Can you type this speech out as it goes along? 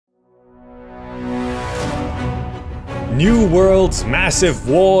New worlds, massive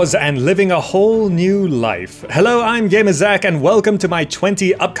wars, and living a whole new life. Hello, I'm GamerZach, and welcome to my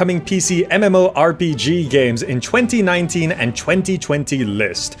 20 upcoming PC MMORPG games in 2019 and 2020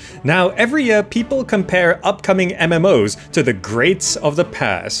 list. Now, every year people compare upcoming MMOs to the greats of the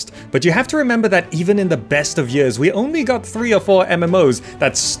past, but you have to remember that even in the best of years, we only got 3 or 4 MMOs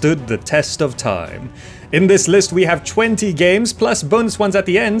that stood the test of time. In this list we have 20 games plus bonus ones at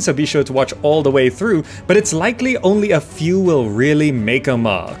the end, so be sure to watch all the way through, but it's likely only a few will really make a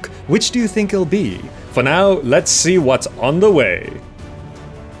mark. Which do you think it'll be? For now, let's see what's on the way.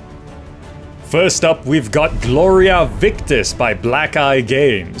 First up, we've got Gloria Victis by Black Eye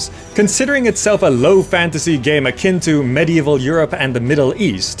Games. Considering itself a low fantasy game akin to medieval Europe and the Middle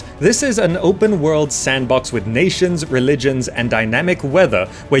East, this is an open world sandbox with nations, religions, and dynamic weather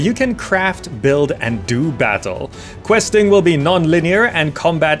where you can craft, build, and do battle. Questing will be non-linear and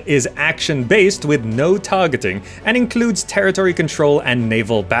combat is action-based with no targeting and includes territory control and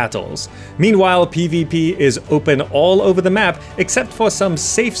naval battles. Meanwhile, PvP is open all over the map except for some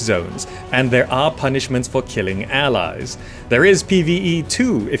safe zones, and there are punishments for killing allies. There is PvE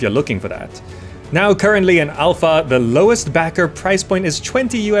too if you're looking for that. Now currently in alpha, the lowest backer price point is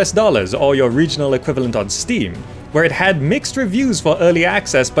 $20 or your regional equivalent on Steam, where it had mixed reviews for early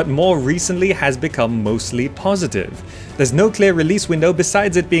access but more recently has become mostly positive. There's no clear release window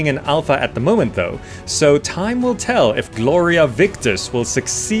besides it being in alpha at the moment though, so time will tell if Gloria Victis will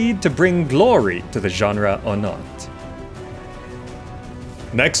succeed to bring glory to the genre or not.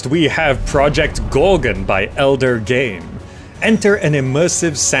 Next we have Project Gorgon by Elder Game. Enter an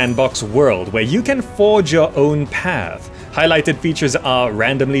immersive sandbox world where you can forge your own path. Highlighted features are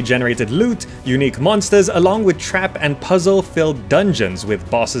randomly generated loot, unique monsters, along with trap and puzzle-filled dungeons with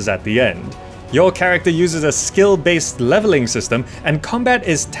bosses at the end. Your character uses a skill-based leveling system, and combat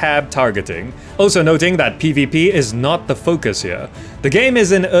is tab targeting. Also noting that PvP is not the focus here. The game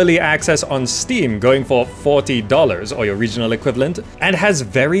is in early access on Steam, going for $40 or your regional equivalent, and has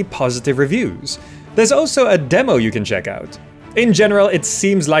very positive reviews. There's also a demo you can check out. In general, it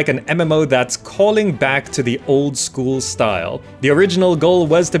seems like an MMO that's calling back to the old school style. The original goal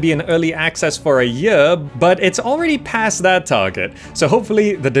was to be in early access for a year, but it's already past that target, so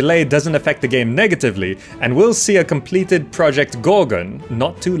hopefully the delay doesn't affect the game negatively, and we'll see a completed Project Gorgon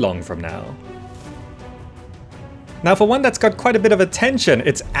not too long from now. Now for one that's got quite a bit of attention,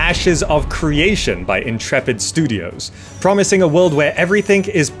 it's Ashes of Creation by Intrepid Studios. Promising a world where everything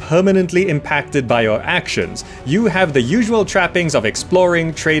is permanently impacted by your actions, you have the usual trappings of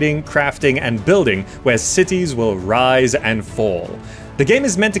exploring, trading, crafting, and building, where cities will rise and fall. The game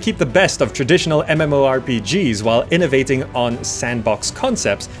is meant to keep the best of traditional MMORPGs while innovating on sandbox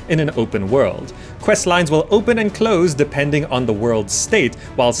concepts in an open world. Quest lines will open and close depending on the world's state,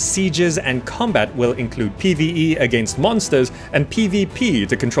 while sieges and combat will include PvE against monsters and PvP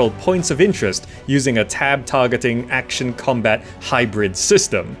to control points of interest using a tab-targeting action combat hybrid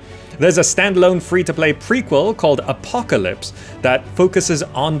system. There's a standalone free-to-play prequel called Apocalypse that focuses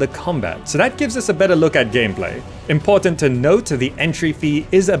on the combat, so that gives us a better look at gameplay. Important to note, the entry fee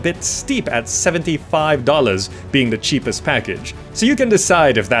is a bit steep at $75 being the cheapest package, so you can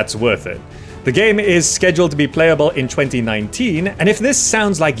decide if that's worth it. The game is scheduled to be playable in 2019, and if this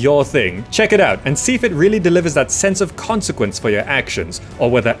sounds like your thing, check it out and see if it really delivers that sense of consequence for your actions,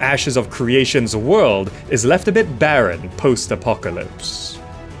 or whether Ashes of Creation's world is left a bit barren post-apocalypse.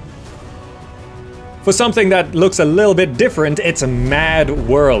 For something that looks a little bit different, it's Mad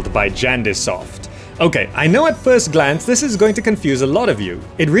World by JANDISOFT. Okay, I know at first glance this is going to confuse a lot of you.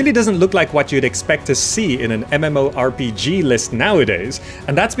 It really doesn't look like what you'd expect to see in an MMORPG list nowadays,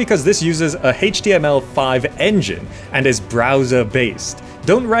 and that's because this uses a HTML5 engine and is browser-based.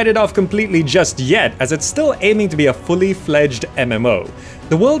 Don't write it off completely just yet, as it's still aiming to be a fully fledged MMO.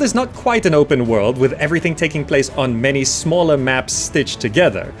 The world is not quite an open world, with everything taking place on many smaller maps stitched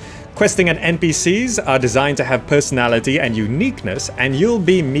together. Questing and NPCs are designed to have personality and uniqueness, and you'll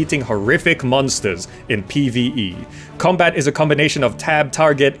be meeting horrific monsters in PvE. Combat is a combination of tab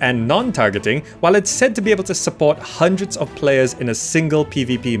target and non-targeting, while it's said to be able to support hundreds of players in a single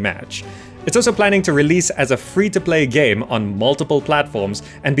PvP match. It's also planning to release as a free-to-play game on multiple platforms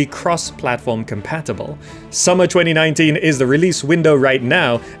and be cross-platform compatible. Summer 2019 is the release window right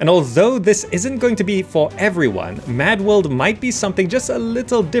now, and although this isn't going to be for everyone, Mad World might be something just a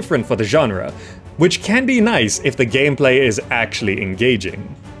little different for the genre, which can be nice if the gameplay is actually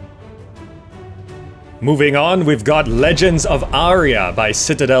engaging. Moving on, we've got Legends of Aria by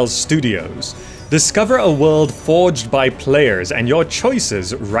Citadel Studios. Discover a world forged by players, and your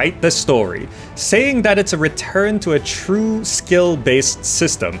choices write the story. Saying that it's a return to a true skill-based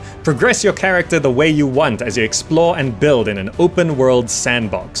system, progress your character the way you want as you explore and build in an open-world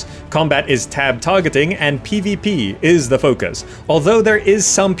sandbox. Combat is tab targeting, and PvP is the focus. Although there is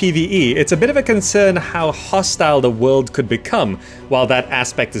some PvE, it's a bit of a concern how hostile the world could become while that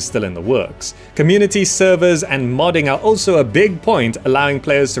aspect is still in the works. Community servers and modding are also a big point, allowing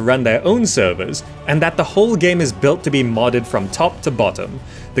players to run their own servers, and that the whole game is built to be modded from top to bottom.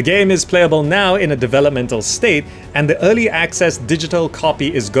 The game is playable now in a developmental state, and the early access digital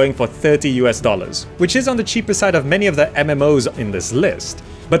copy is going for $30 US, which is on the cheaper side of many of the MMOs in this list.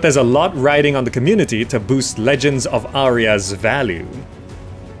 But there's a lot riding on the community to boost Legends of Aria's value.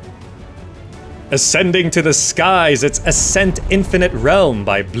 Ascending to the skies, it's Ascent Infinite Realm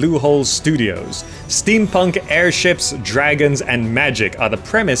by Bluehole Studios. Steampunk, airships, dragons, and magic are the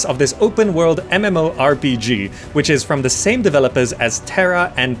premise of this open-world MMORPG, which is from the same developers as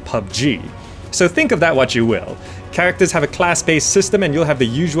Terra and PUBG. So think of that what you will. Characters have a class-based system, and you'll have the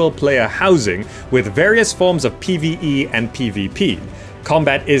usual player housing, with various forms of PvE and PvP.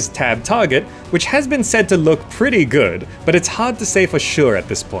 Combat is tab target, which has been said to look pretty good, but it's hard to say for sure at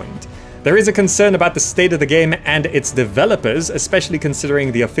this point. There is a concern about the state of the game and its developers, especially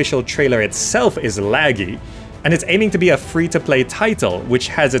considering the official trailer itself is laggy, and it's aiming to be a free-to-play title, which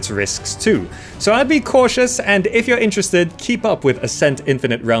has its risks too. So I'd be cautious, and if you're interested, keep up with Ascent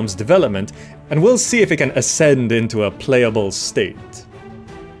Infinite Realm's development, and we'll see if it can ascend into a playable state.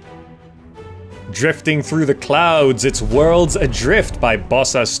 Drifting through the clouds, it's Worlds Adrift by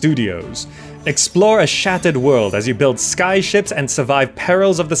Bossa Studios. Explore a shattered world as you build skyships and survive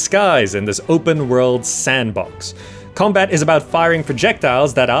perils of the skies in this open-world sandbox. Combat is about firing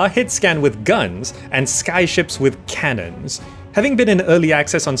projectiles that are hit-scanned with guns and skyships with cannons. Having been in early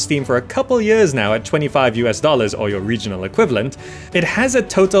access on Steam for a couple years now at $25 US or your regional equivalent, it has a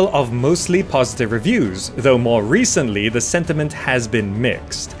total of mostly positive reviews, though more recently the sentiment has been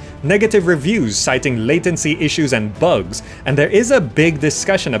mixed. Negative reviews citing latency issues and bugs, and there is a big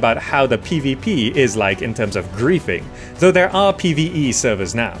discussion about how the PvP is like in terms of griefing, though there are PvE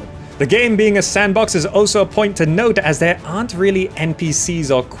servers now. The game being a sandbox is also a point to note, as there aren't really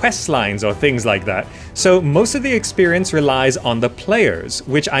NPCs or quest lines or things like that, so most of the experience relies on the players,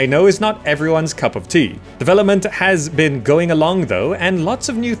 which I know is not everyone's cup of tea. Development has been going along though, and lots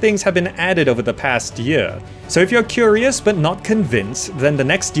of new things have been added over the past year. So if you're curious but not convinced, then the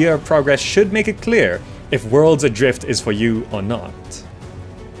next year of progress should make it clear if Worlds Adrift is for you or not.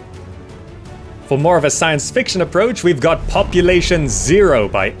 For more of a science fiction approach, we've got Population Zero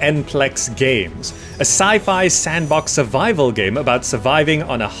by Nplex Games, a sci-fi sandbox survival game about surviving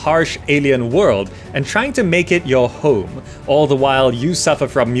on a harsh alien world and trying to make it your home, all the while you suffer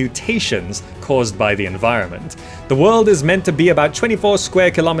from mutations caused by the environment. The world is meant to be about 24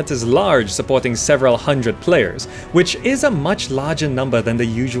 square kilometers large, supporting several hundred players, which is a much larger number than the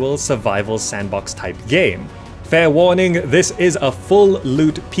usual survival sandbox type game. Fair warning, this is a full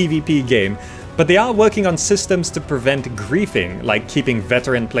loot PvP game, but they are working on systems to prevent griefing, like keeping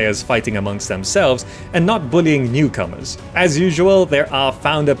veteran players fighting amongst themselves and not bullying newcomers. As usual, there are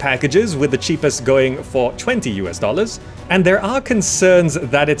founder packages, with the cheapest going for $20 US, and there are concerns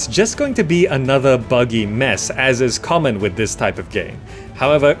that it's just going to be another buggy mess, as is common with this type of game.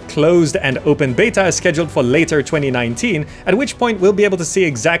 However, closed and open beta is scheduled for later 2019, at which point we'll be able to see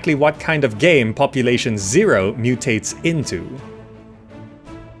exactly what kind of game Population Zero mutates into.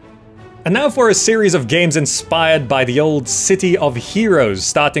 And now for a series of games inspired by the old City of Heroes,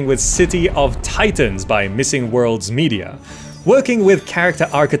 starting with City of Titans by Missing Worlds Media. Working with character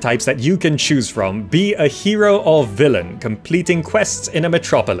archetypes that you can choose from, be a hero or villain, completing quests in a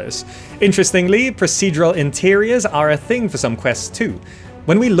metropolis. Interestingly, procedural interiors are a thing for some quests too.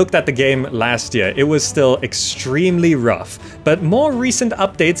 When we looked at the game last year, it was still extremely rough, but more recent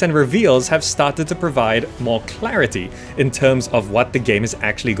updates and reveals have started to provide more clarity in terms of what the game is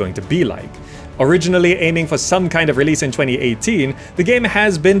actually going to be like. Originally aiming for some kind of release in 2018, the game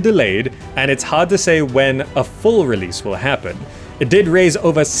has been delayed, and it's hard to say when a full release will happen. It did raise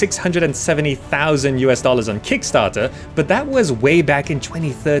over $670,000 US on Kickstarter, but that was way back in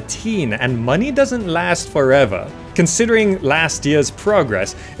 2013, and money doesn't last forever. Considering last year's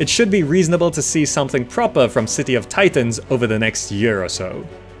progress, it should be reasonable to see something proper from City of Titans over the next year or so.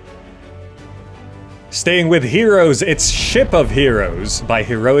 Staying with heroes, it's Ship of Heroes by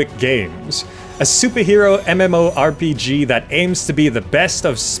Heroic Games, a superhero MMORPG that aims to be the best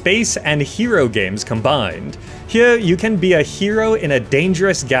of space and hero games combined. Here, you can be a hero in a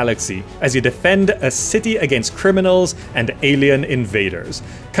dangerous galaxy as you defend a city against criminals and alien invaders.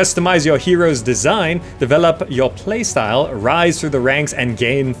 Customize your hero's design, develop your playstyle, rise through the ranks, and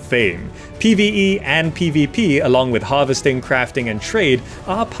gain fame. PvE and PvP, along with harvesting, crafting, and trade,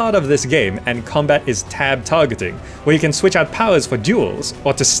 are part of this game, and combat is tab targeting, where you can switch out powers for duels,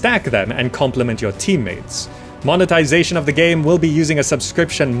 or to stack them and complement your teammates. Monetization of the game will be using a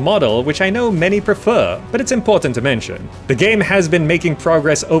subscription model, which I know many prefer, but it's important to mention. The game has been making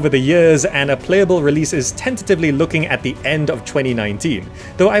progress over the years, and a playable release is tentatively looking at the end of 2019,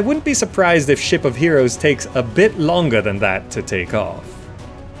 though I wouldn't be surprised if Ship of Heroes takes a bit longer than that to take off.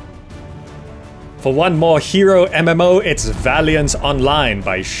 For one more hero MMO, it's Valiance Online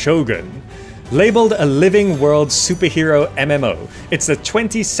by Shogun. Labeled a living world superhero MMO, it's the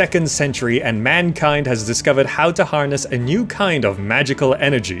 22nd century and mankind has discovered how to harness a new kind of magical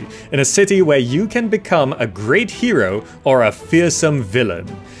energy in a city where you can become a great hero or a fearsome villain.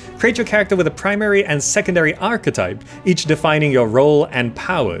 Create your character with a primary and secondary archetype, each defining your role and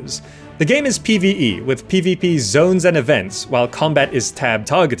powers. The game is PvE, with PvP zones and events, while combat is tab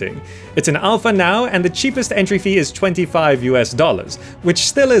targeting. It's in alpha now, and the cheapest entry fee is $25 US, which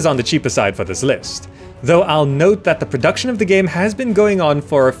still is on the cheaper side for this list. Though I'll note that the production of the game has been going on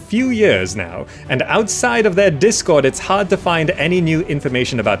for a few years now, and outside of their Discord it's hard to find any new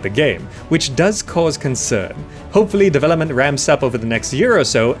information about the game, which does cause concern. Hopefully development ramps up over the next year or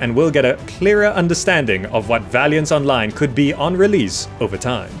so, and we'll get a clearer understanding of what Valiance Online could be on release over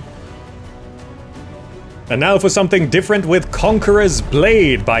time. And now for something different with Conqueror's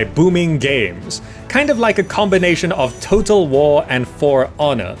Blade by Booming Games. Kind of like a combination of Total War and For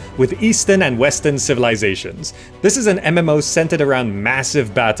Honor, with Eastern and Western civilizations. This is an MMO centered around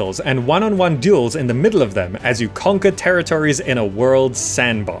massive battles and one-on-one duels in the middle of them as you conquer territories in a world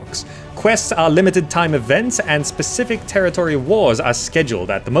sandbox. Quests are limited time events and specific territory wars are scheduled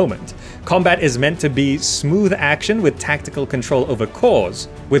at the moment. Combat is meant to be smooth action with tactical control over cores,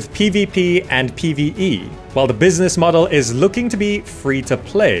 with PvP and PvE, while the business model is looking to be free to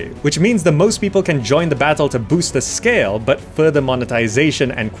play, which means the most people can join the battle to boost the scale, but further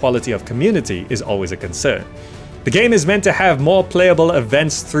monetization and quality of community is always a concern. The game is meant to have more playable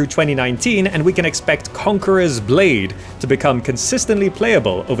events through 2019, and we can expect Conqueror's Blade to become consistently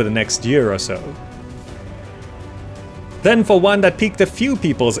playable over the next year or so. Then for one that piqued a few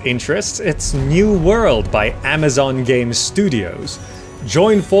people's interests, it's New World by Amazon Game Studios.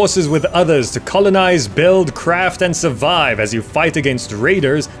 Join forces with others to colonize, build, craft, and survive as you fight against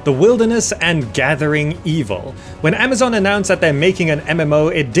raiders, the wilderness, and gathering evil. When Amazon announced that they're making an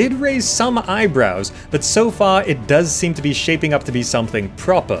MMO, it did raise some eyebrows, but so far it does seem to be shaping up to be something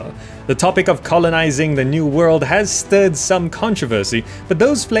proper. The topic of colonizing the New World has stirred some controversy, but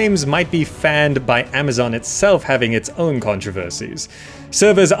those flames might be fanned by Amazon itself having its own controversies.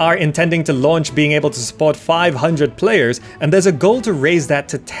 Servers are intending to launch being able to support 500 players, and there's a goal to raise that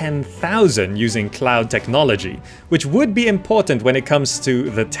to 10,000 using cloud technology, which would be important when it comes to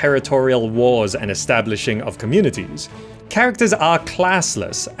the territorial wars and establishing of communities. Characters are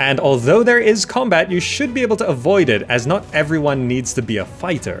classless, and although there is combat, you should be able to avoid it as not everyone needs to be a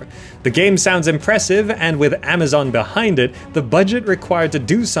fighter. The game sounds impressive, and with Amazon behind it, the budget required to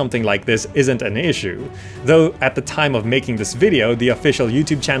do something like this isn't an issue. Though at the time of making this video, the official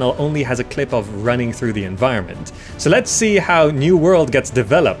YouTube channel only has a clip of running through the environment. So let's see how New World gets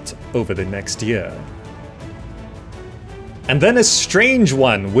developed over the next year. And then a strange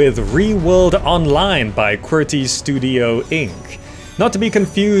one with ReWorld Online by QWERTY Studio Inc. Not to be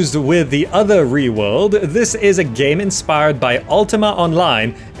confused with the other ReWorld, this is a game inspired by Ultima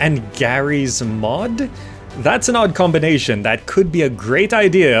Online and Gary's Mod? That's an odd combination that could be a great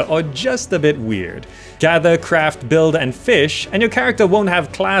idea or just a bit weird. Gather, craft, build, and fish, and your character won't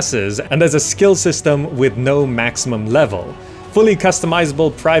have classes, and there's a skill system with no maximum level. Fully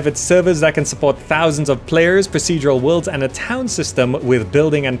customizable private servers that can support thousands of players, procedural worlds, and a town system with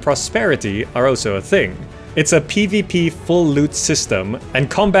building and prosperity are also a thing. It's a PvP full loot system, and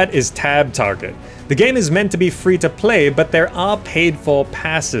combat is tab target. The game is meant to be free to play, but there are paid for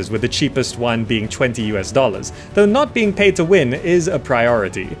passes, with the cheapest one being $20 US, though not being paid to win is a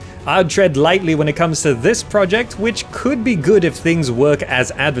priority. I'd tread lightly when it comes to this project, which could be good if things work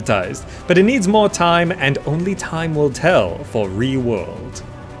as advertised, but it needs more time, and only time will tell for ReWorld.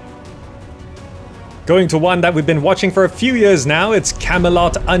 Going to one that we've been watching for a few years now, it's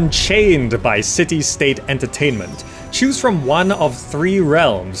Camelot Unchained by City State Entertainment. Choose from one of 3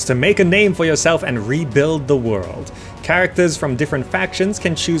 realms to make a name for yourself and rebuild the world. Characters from different factions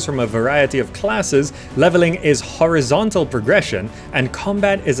can choose from a variety of classes, leveling is horizontal progression, and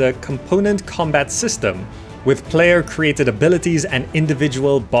combat is a component combat system. with player-created abilities and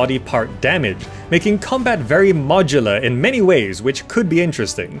individual body part damage, making combat very modular in many ways, which could be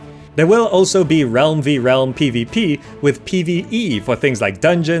interesting. There will also be Realm v Realm PvP with PvE for things like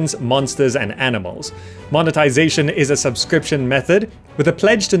dungeons, monsters, and animals. Monetization is a subscription method, with a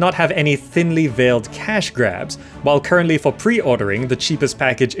pledge to not have any thinly veiled cash grabs, while currently for pre-ordering, the cheapest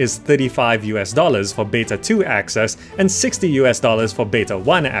package is $35 for Beta 2 access and $60 for Beta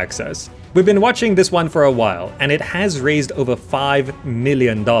 1 access. We've been watching this one for a while, and it has raised over $5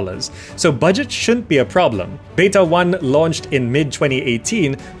 million, so budget shouldn't be a problem. Beta 1 launched in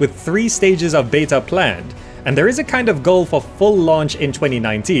mid-2018 with 3 stages of beta planned, and there is a kind of goal for full launch in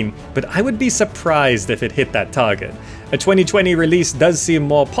 2019, but I would be surprised if it hit that target. A 2020 release does seem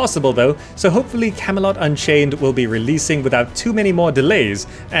more possible though, so hopefully Camelot Unchained will be releasing without too many more delays,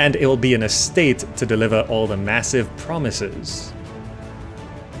 and it will be in a state to deliver all the massive promises.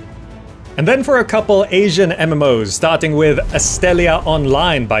 And then for a couple Asian MMOs, starting with Astelia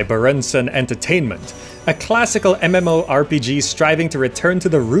Online by Barunsan Entertainment. A classical MMORPG striving to return to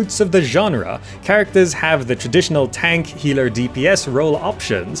the roots of the genre. Characters have the traditional tank, healer, DPS role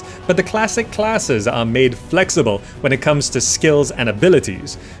options, but the classic classes are made flexible when it comes to skills and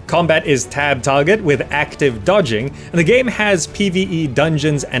abilities. Combat is tab target with active dodging, and the game has PvE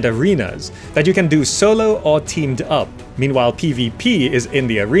dungeons and arenas that you can do solo or teamed up. Meanwhile, PvP is in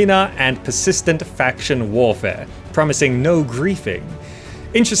the arena and persistent faction warfare, promising no griefing.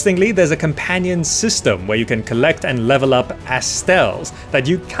 Interestingly, there's a companion system where you can collect and level up Astels that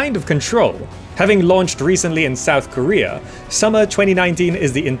you kind of control. Having launched recently in South Korea, summer 2019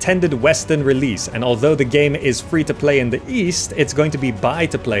 is the intended Western release, and although the game is free to play in the East, it's going to be buy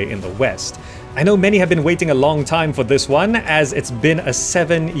to play in the West. I know many have been waiting a long time for this one, as it's been a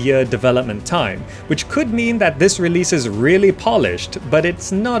 7-year development time, which could mean that this release is really polished, but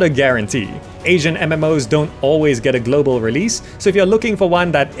it's not a guarantee. Asian MMOs don't always get a global release, so if you're looking for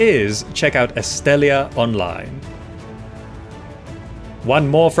one that is, check out Astelia Online. One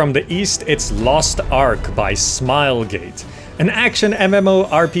more from the East, it's Lost Ark by Smilegate. An action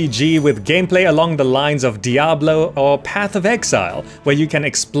MMORPG with gameplay along the lines of Diablo or Path of Exile, where you can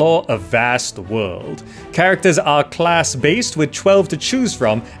explore a vast world. Characters are class-based with 12 to choose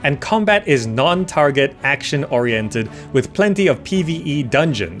from, and combat is non-target, action-oriented with plenty of PvE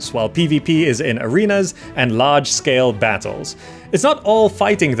dungeons, while PvP is in arenas and large-scale battles. It's not all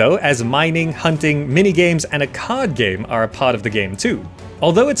fighting though, as mining, hunting, minigames, and a card game are a part of the game too.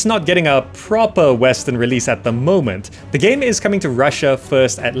 Although it's not getting a proper Western release at the moment, the game is coming to Russia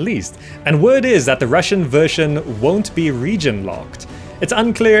first at least, and word is that the Russian version won't be region-locked. It's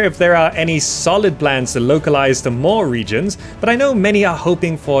unclear if there are any solid plans to localize to more regions, but I know many are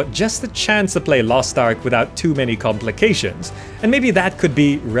hoping for just the chance to play Lost Ark without too many complications, and maybe that could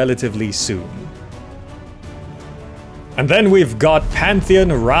be relatively soon. And then we've got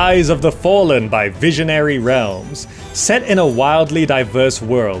Pantheon Rise of the Fallen by Visionary Realms. Set in a wildly diverse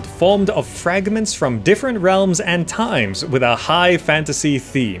world, formed of fragments from different realms and times with a high fantasy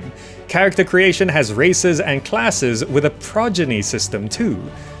theme. Character creation has races and classes with a progeny system too.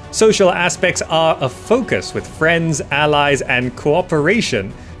 Social aspects are a focus with friends, allies, and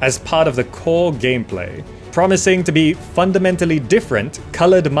cooperation as part of the core gameplay. Promising to be fundamentally different,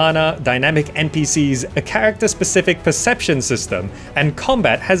 colored mana, dynamic NPCs, a character-specific perception system, and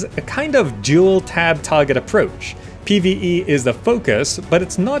combat has a kind of dual tab target approach. PvE is the focus, but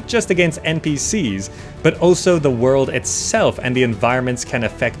it's not just against NPCs, but also the world itself and the environments can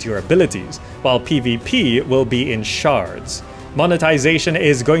affect your abilities, while PvP will be in shards. Monetization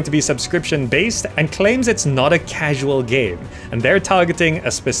is going to be subscription-based and claims it's not a casual game, and they're targeting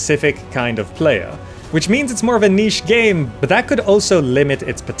a specific kind of player. Which means it's more of a niche game, but that could also limit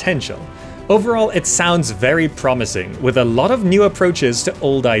its potential. Overall, it sounds very promising, with a lot of new approaches to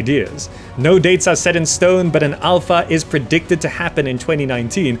old ideas. No dates are set in stone, but an alpha is predicted to happen in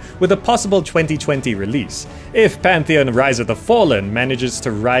 2019, with a possible 2020 release, if Pantheon Rise of the Fallen manages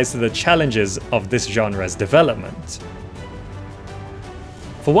to rise to the challenges of this genre's development.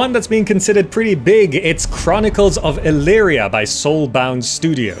 For one that's being considered pretty big, it's Chronicles of Illyria by Soulbound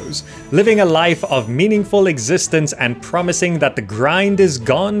Studios. Living a life of meaningful existence and promising that the grind is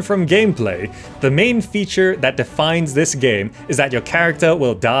gone from gameplay, the main feature that defines this game is that your character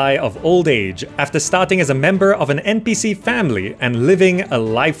will die of old age after starting as a member of an NPC family and living a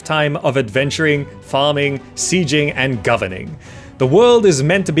lifetime of adventuring, farming, sieging, and governing. The world is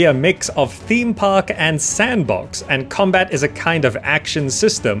meant to be a mix of theme park and sandbox, and combat is a kind of action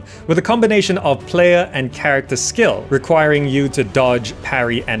system with a combination of player and character skill, requiring you to dodge,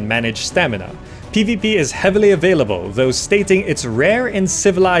 parry, and manage stamina. PvP is heavily available, though stating it's rare in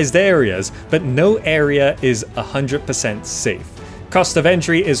civilized areas, but no area is 100% safe. Cost of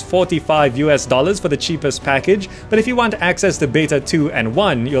entry is $45 for the cheapest package, but if you want access to Beta 2 and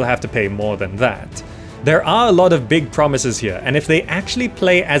 1, you'll have to pay more than that. There are a lot of big promises here, and if they actually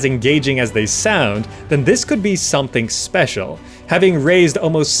play as engaging as they sound, then this could be something special. Having raised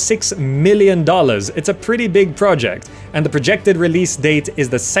almost $6 million, it's a pretty big project, and the projected release date is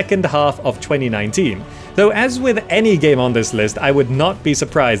the second half of 2019. Though as with any game on this list, I would not be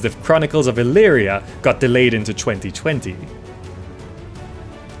surprised if Chronicles of Illyria got delayed into 2020.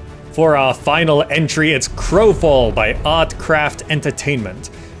 For our final entry, it's Crowfall by Artcraft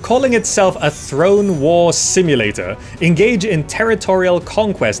Entertainment. Calling itself a throne war simulator, engage in territorial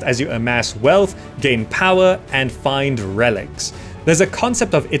conquest as you amass wealth, gain power, and find relics. There's a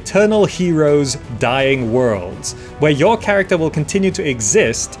concept of eternal heroes, dying worlds, where your character will continue to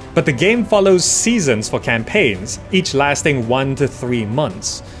exist, but the game follows seasons for campaigns, each lasting 1 to 3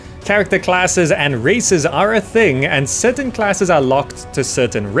 months. Character classes and races are a thing, and certain classes are locked to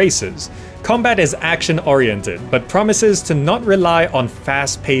certain races. Combat is action-oriented, but promises to not rely on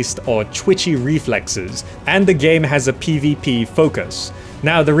fast-paced or twitchy reflexes, and the game has a PvP focus.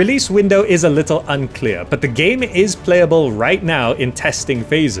 Now, the release window is a little unclear, but the game is playable right now in testing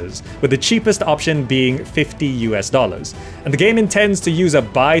phases, with the cheapest option being $50 US, and the game intends to use a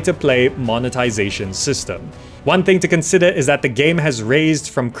buy-to-play monetization system. One thing to consider is that the game has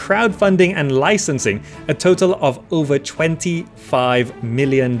raised from crowdfunding and licensing a total of over $25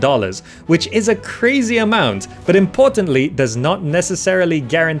 million, which is a crazy amount, but importantly does not necessarily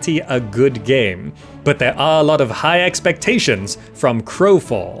guarantee a good game. But there are a lot of high expectations from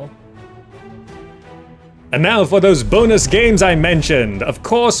Crowfall. And now for those bonus games I mentioned. Of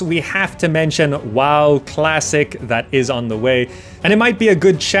course, we have to mention WoW Classic that is on the way, and it might be a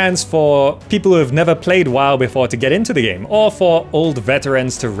good chance for people who have never played WoW before to get into the game, or for old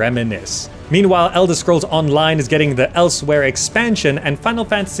veterans to reminisce. Meanwhile, Elder Scrolls Online is getting the Elsewhere expansion, and Final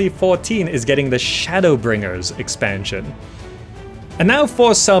Fantasy XIV is getting the Shadowbringers expansion. And now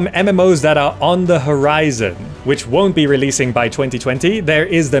for some MMOs that are on the horizon, which won't be releasing by 2020, there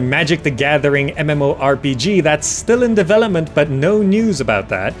is the Magic the Gathering MMORPG that's still in development, but no news about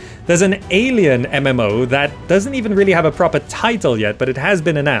that. There's an Alien MMO that doesn't even really have a proper title yet, but it has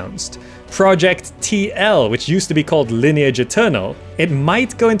been announced. Project TL, which used to be called Lineage Eternal, it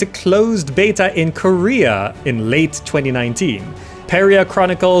might go into closed beta in Korea in late 2019. Peria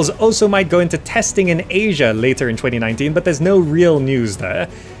Chronicles also might go into testing in Asia later in 2019, but there's no real news there.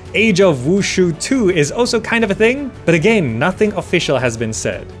 Age of Wushu 2 is also kind of a thing, but again, nothing official has been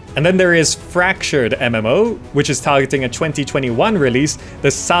said. And then there is Fractured MMO, which is targeting a 2021 release,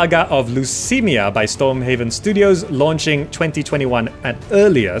 the Saga of Lucimia by Stormhaven Studios, launching 2021 at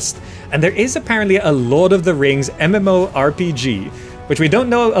earliest. And there is apparently a Lord of the Rings MMORPG, which we don't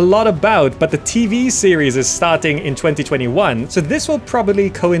know a lot about, but the TV series is starting in 2021, so this will probably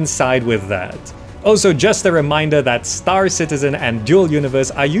coincide with that. Also, just a reminder that Star Citizen and Dual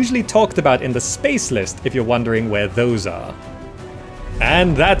Universe are usually talked about in the space list if you're wondering where those are.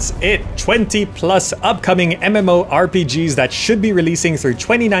 And that's it, 20 plus upcoming MMORPGs that should be releasing through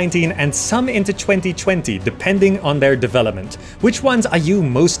 2019 and some into 2020 depending on their development. Which ones are you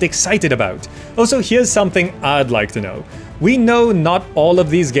most excited about? Also, here's something I'd like to know. We know not all of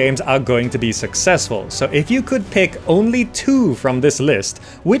these games are going to be successful, so if you could pick only 2 from this list,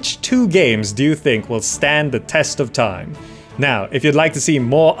 which 2 games do you think will stand the test of time? Now, if you'd like to see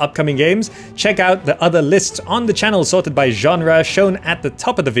more upcoming games, check out the other lists on the channel sorted by genre shown at the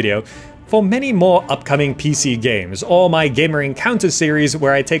top of the video for many more upcoming PC games, or my Gamer Encounter series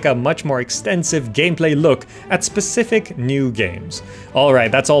where I take a much more extensive gameplay look at specific new games. Alright,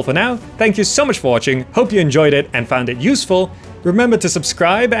 that's all for now. Thank you so much for watching, hope you enjoyed it and found it useful. Remember to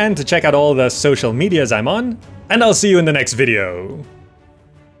subscribe and to check out all the social medias I'm on, and I'll see you in the next video.